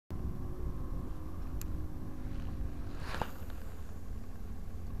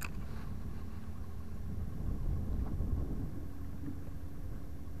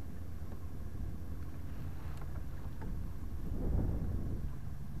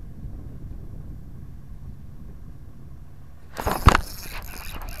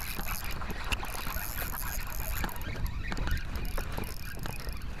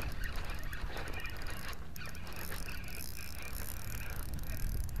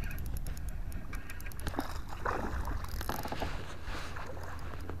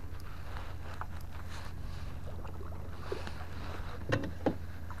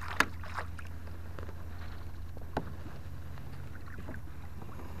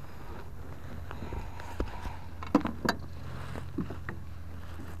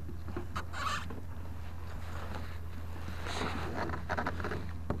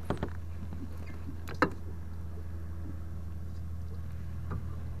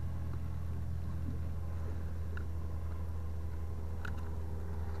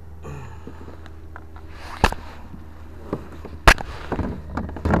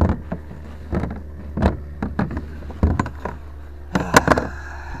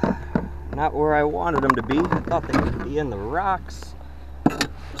Not where I wanted them to be. I thought they would be in the rocks. I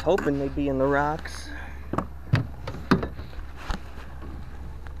was hoping they'd be in the rocks.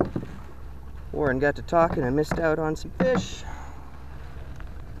 Warren got to talking and missed out on some fish.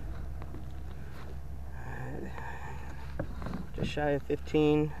 Just shy of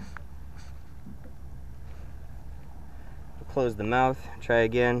 15. Close the mouth, try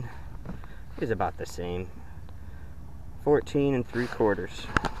again. It's about the same. 14 3/4.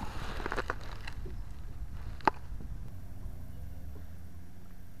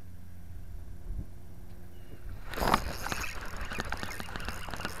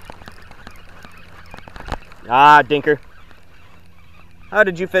 Ah, dinker. How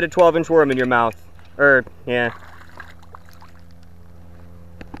did you fit a 12-inch worm in your mouth? Yeah.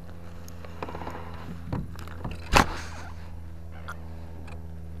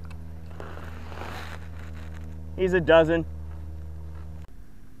 He's a dozen.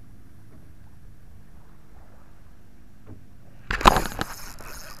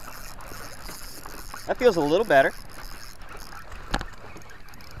 That feels a little better.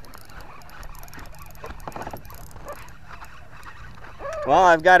 Well,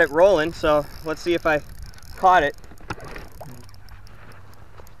 I've got it rolling, so let's see if I caught it.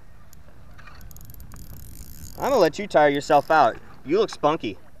 I'm gonna let you tire yourself out. You look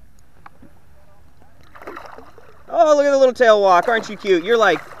spunky. Oh, look at the little tail walk. Aren't you cute? You're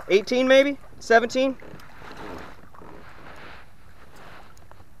like 18 maybe? 17?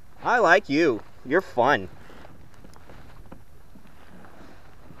 I like you. You're fun.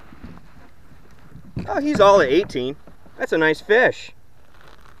 Oh, he's all at 18. That's a nice fish.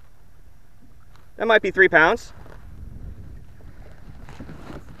 That might be 3 pounds.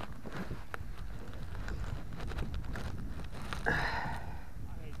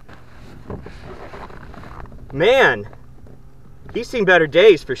 Man, he's seen better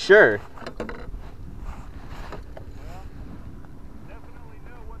days for sure. Definitely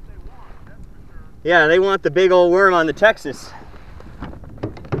know what they want, that's for sure. Yeah, they want the big old worm on the Texas.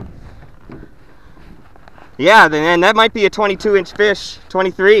 Yeah, then that might be a 22-inch fish,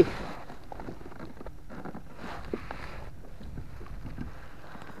 23.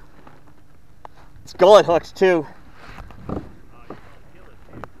 It's gullet hooks too.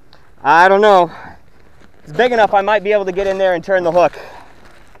 I don't know. It's big enough I might be able to get in there and turn the hook.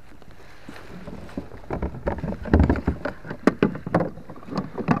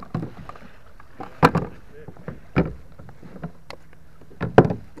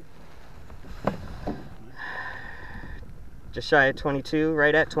 Just shy of 22,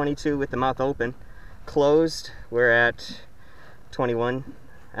 right at 22 with the mouth open. Closed, we're at 21.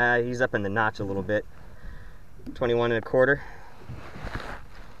 He's up in the notch a little bit. 21 1/4.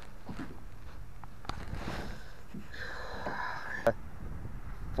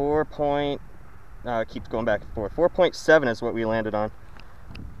 It keeps going back and forth. 4.7 is what we landed on.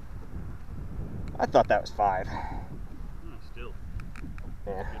 I thought that was 5. Still.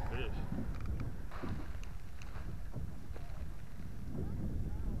 Yeah. Good fish.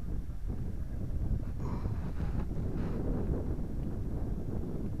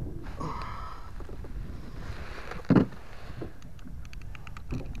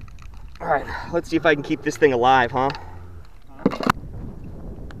 All right, let's see if I can keep this thing alive, huh?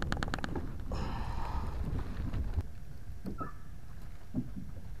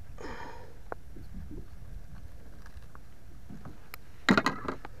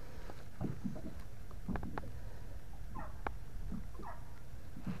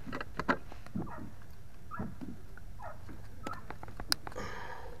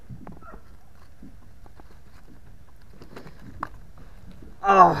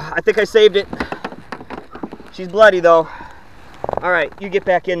 Oh, I think I saved it. She's bloody though. All right, you get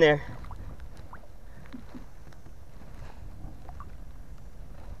back in there.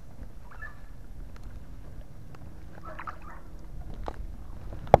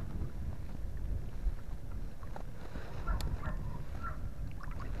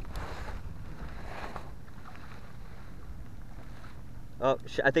 Oh,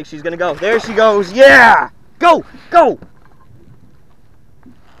 I think she's gonna go. There she goes. Yeah! Go! Go!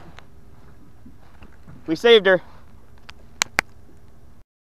 We saved her.